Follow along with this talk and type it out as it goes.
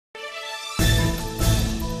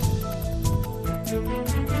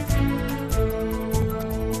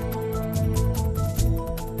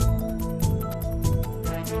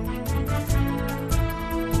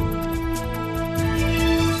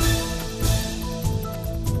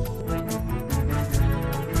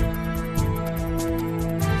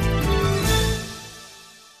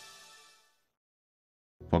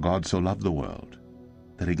God so loved the world,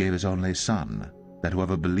 that he gave his only Son, that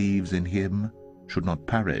whoever believes in him should not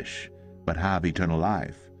perish, but have eternal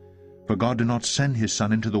life. For God did not send his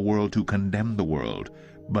Son into the world to condemn the world,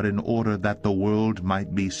 but in order that the world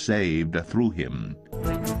might be saved through him.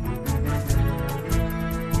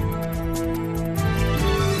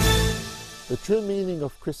 The true meaning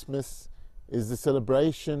of Christmas is the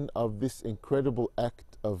celebration of this incredible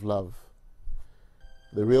act of love.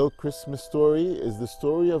 The real Christmas story is the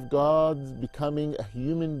story of God becoming a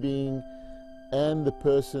human being and the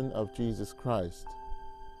person of Jesus Christ.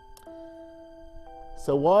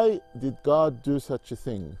 So why did God do such a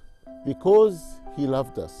thing? Because he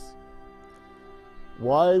loved us.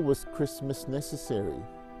 Why was Christmas necessary?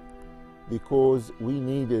 Because we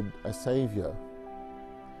needed a Savior.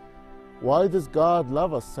 Why does God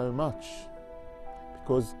love us so much?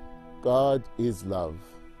 Because God is love.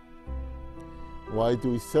 Why do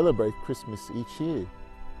we celebrate Christmas each year?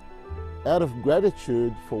 Out of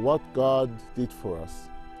gratitude for what God did for us.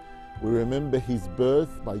 We remember his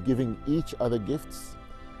birth by giving each other gifts,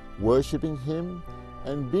 worshipping him,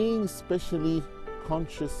 and being specially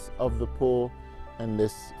conscious of the poor and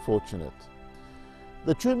less fortunate.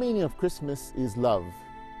 The true meaning of Christmas is love.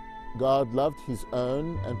 God loved his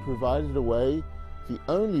own and provided a way, the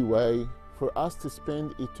only way, for us to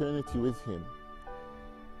spend eternity with him.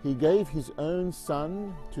 He gave his own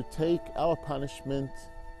Son to take our punishment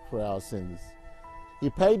for our sins. He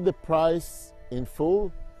paid the price in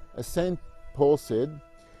full, as St. Paul said,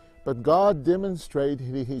 but God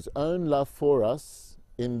demonstrated his own love for us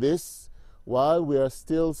in this: while we are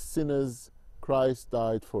still sinners, Christ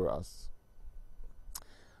died for us.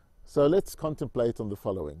 So let's contemplate on the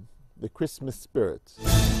following: the Christmas spirit.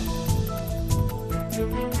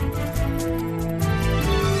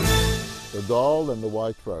 The doll and the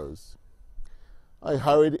white rose. I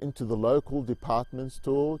hurried into the local department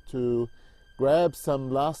store to grab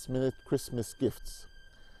some last-minute Christmas gifts.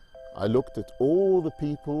 I looked at all the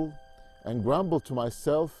people and grumbled to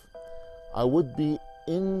myself I would be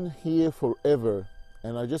in here forever,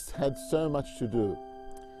 and I just had so much to do.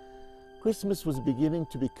 Christmas was beginning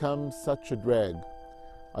to become such a drag.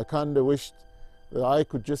 I kind of wished that I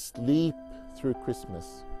could just leap through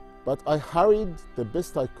Christmas. But I hurried the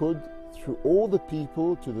best I could through all the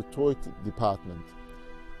people to the toy department.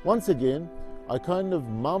 Once again, I kind of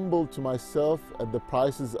mumbled to myself at the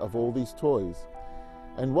prices of all these toys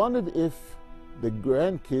and wondered if the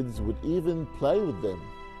grandkids would even play with them.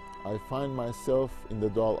 I find myself in the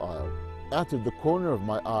doll aisle. Out of the corner of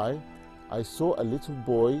my eye, I saw a little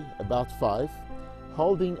boy, about 5,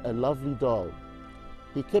 holding a lovely doll.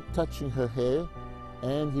 He kept touching her hair,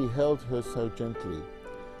 and he held her so gently.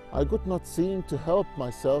 I could not seem to help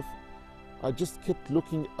myself. I just kept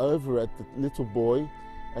looking over at the little boy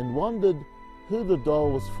and wondered who the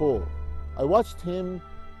doll was for. I watched him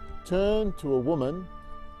turn to a woman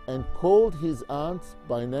and called his aunt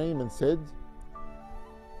by name and said,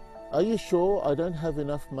 "Are you sure I don't have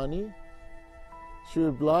enough money?" She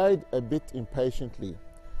replied a bit impatiently,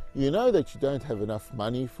 "You know that you don't have enough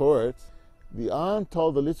money for it." The aunt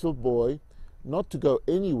told the little boy not to go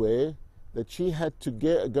anywhere, that she had to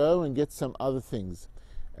go and get some other things,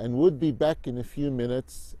 and would be back in a few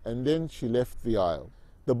minutes, and then she left the aisle.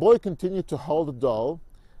 The boy continued to hold the doll.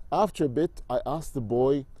 After a bit, I asked the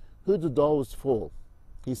boy who the doll was for.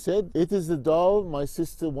 He said, "It is the doll my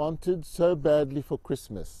sister wanted so badly for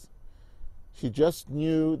Christmas. She just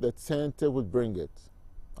knew that Santa would bring it."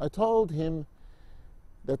 I told him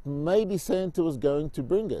that maybe Santa was going to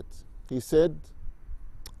bring it. He said,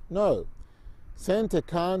 "No, Santa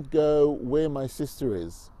can't go where my sister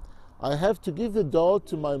is. I have to give the doll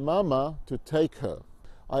to my mama to take her."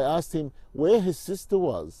 I asked him where his sister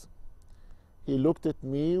was. He looked at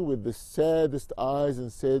me with the saddest eyes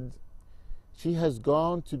and said, "She has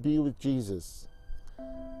gone to be with Jesus.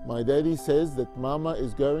 My daddy says that Mama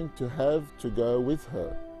is going to have to go with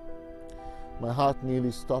her." My heart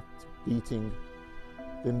nearly stopped beating.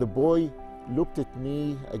 Then the boy looked at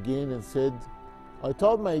me again and said, "I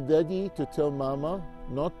told my daddy to tell Mama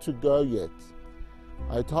not to go yet.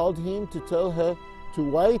 I told him to tell her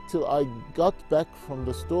to wait till I got back from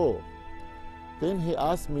the store." Then he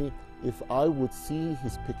asked me if I would see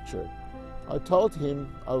his picture. I told him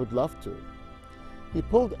I would love to. He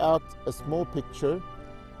pulled out a small picture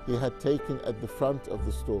he had taken at the front of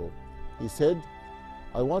the store. He said,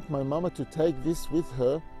 "I want my mama to take this with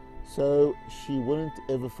her so she wouldn't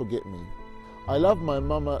ever forget me. I love my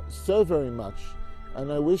mama so very much,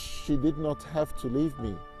 and I wish she did not have to leave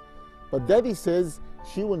me. But Daddy says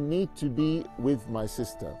she will need to be with my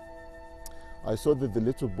sister." I saw that the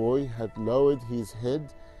little boy had lowered his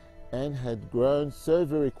head and had grown so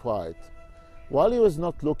very quiet. While he was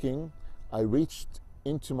not looking, I reached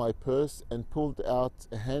into my purse and pulled out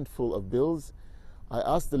a handful of bills. I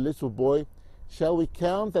asked the little boy, "Shall we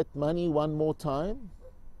count that money one more time?"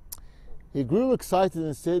 He grew excited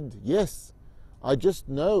and said, "Yes, I just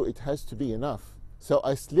know it has to be enough." So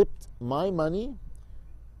I slipped my money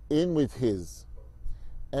in with his,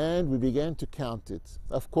 and we began to count it.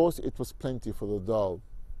 Of course, it was plenty for the doll.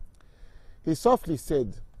 He softly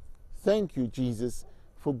said, "Thank you, Jesus,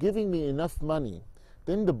 for giving me enough money."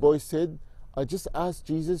 Then the boy said, "I just asked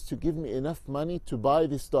Jesus to give me enough money to buy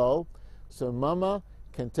this doll so Mama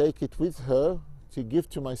can take it with her to give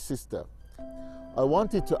to my sister. I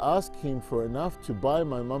wanted to ask him for enough to buy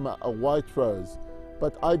my Mama a white rose,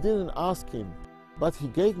 but I didn't ask him. But he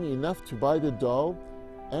gave me enough to buy the doll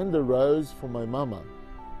and the rose for my Mama.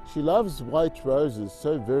 She loves white roses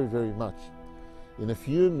so very, very much." In a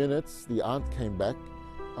few minutes, the aunt came back,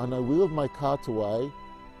 and I wheeled my cart away.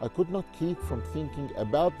 I could not keep from thinking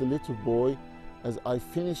about the little boy as I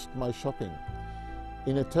finished my shopping.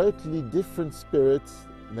 In a totally different spirit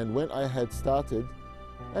than when I had started,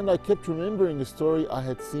 and I kept remembering a story I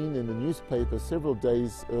had seen in the newspaper several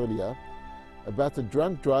days earlier about a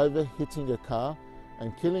drunk driver hitting a car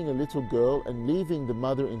and killing a little girl and leaving the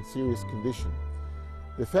mother in serious condition.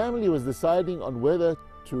 The family was deciding on whether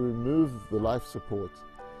to remove the life support.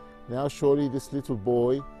 Now surely this little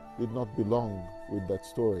boy did not belong with that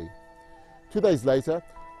story. 2 days later,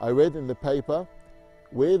 I read in the paper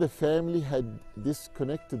where the family had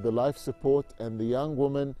disconnected the life support and the young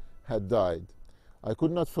woman had died. I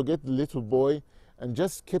could not forget the little boy and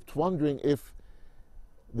just kept wondering if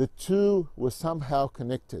the two were somehow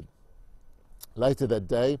connected. Later that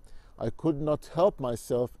day, I could not help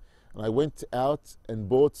myself, and I went out and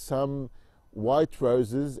bought some white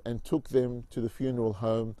roses and took them to the funeral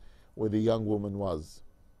home where the young woman was.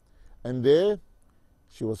 And there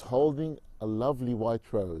she was holding a lovely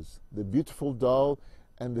white rose, the beautiful doll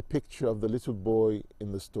and the picture of the little boy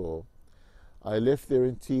in the store. I left there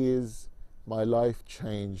in tears. My life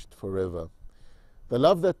changed forever. The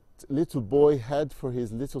love that little boy had for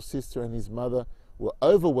his little sister and his mother were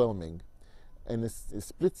overwhelming. In a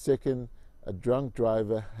split second, a drunk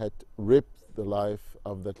driver had ripped the life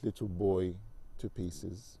of that little boy to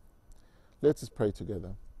pieces. Let us pray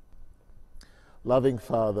together. Loving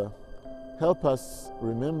Father, help us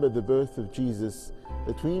remember the birth of Jesus,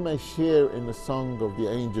 that we may share in the song of the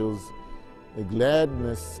angels, the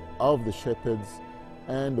gladness of the shepherds,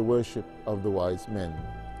 and the worship of the wise men.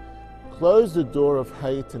 Close the door of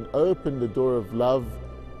hate and open the door of love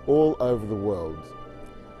all over the world.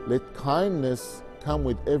 Let kindness come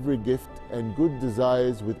with every gift and good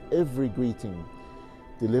desires with every greeting.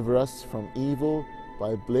 Deliver us from evil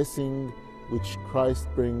by blessing which Christ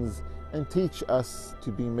brings, and teach us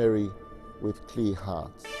to be merry with clear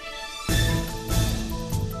hearts.